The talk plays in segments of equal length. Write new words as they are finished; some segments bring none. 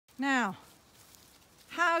Now,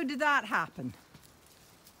 how did that happen?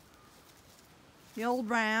 The old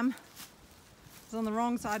ram was on the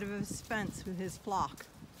wrong side of his fence with his flock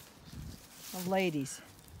of ladies.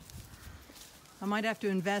 I might have to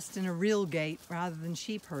invest in a real gate rather than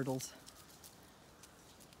sheep hurdles.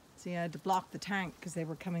 See, I had to block the tank because they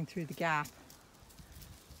were coming through the gap.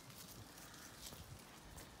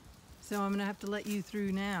 So I'm gonna have to let you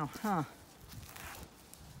through now, huh?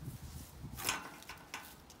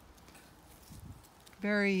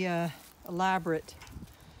 Very elaborate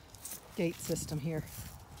gate system here.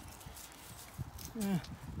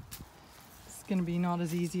 It's gonna be not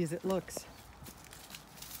as easy as it looks.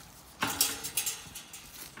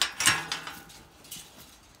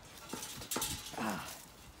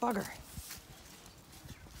 Bugger.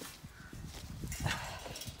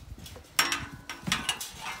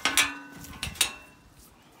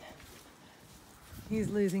 He's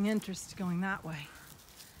losing interest going that way.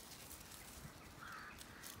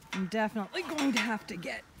 I'm definitely going to have to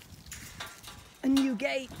get a new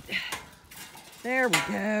gate. There we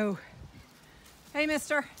go. Hey,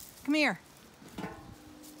 mister, come here.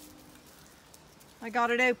 I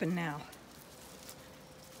got it open now.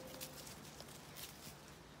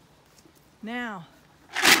 Now,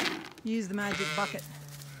 use the magic bucket.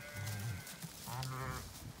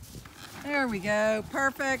 There we go,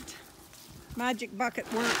 perfect. Magic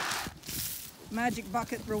bucket work. Magic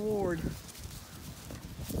bucket reward.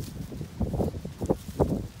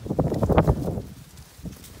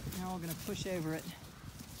 Now we're gonna push over it.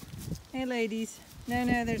 Hey ladies, no,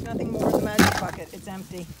 there's nothing more in the magic bucket, it's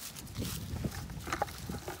empty.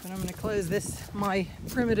 But I'm gonna close this, my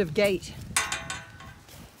primitive gate.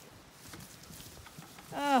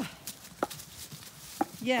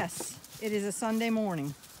 Yes, it is a Sunday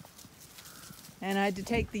morning, and I had to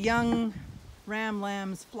take the young ram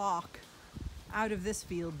lamb's flock out of this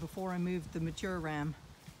field before I moved the mature ram.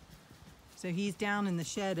 So he's down in the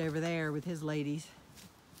shed over there with his ladies.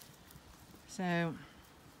 So,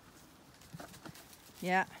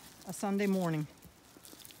 yeah, a Sunday morning.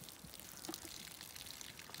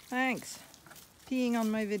 Thanks, peeing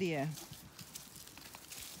on my video.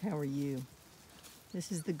 How are you?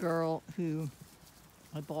 This is the girl who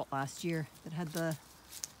I bought last year that had the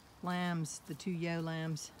lambs, the 2 ewe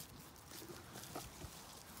lambs.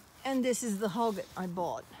 And this is the hogget I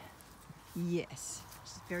bought. Yes,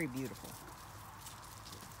 she's very beautiful.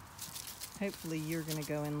 Hopefully you're gonna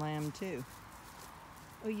go in lamb too.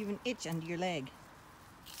 Oh, you have an itch under your leg.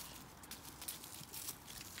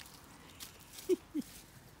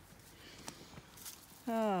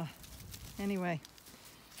 Anyway,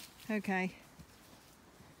 okay.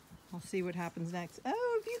 I'll see what happens next.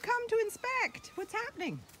 Oh, have you come to inspect? What's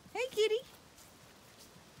happening? Hey, kitty.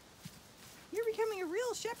 You're becoming a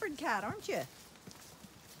real shepherd cat, aren't you?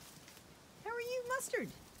 How are you, Mustard?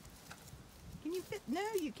 Can you fit? No,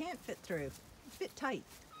 you can't fit through. You fit tight.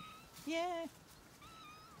 Yeah.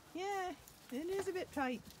 Yeah, it is a bit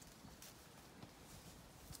tight.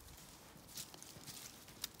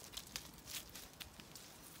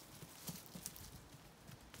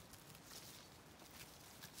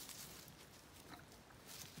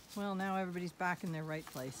 Well, now everybody's back in their right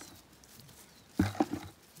place.